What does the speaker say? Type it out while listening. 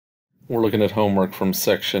We're looking at homework from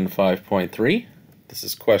section 5.3. This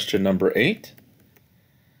is question number 8.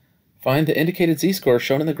 Find the indicated z-score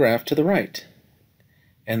shown in the graph to the right.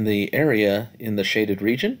 And the area in the shaded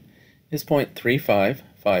region is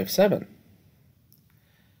 0.3557.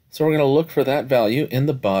 So we're going to look for that value in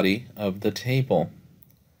the body of the table.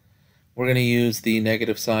 We're going to use the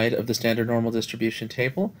negative side of the standard normal distribution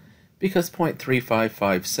table because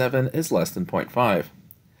 0.3557 is less than 0.5.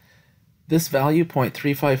 This value,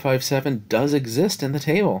 0.3557, does exist in the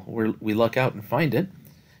table. We look out and find it.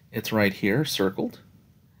 It's right here, circled.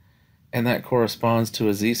 And that corresponds to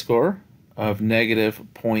a z-score of negative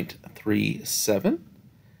 0.37.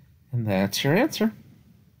 And that's your answer.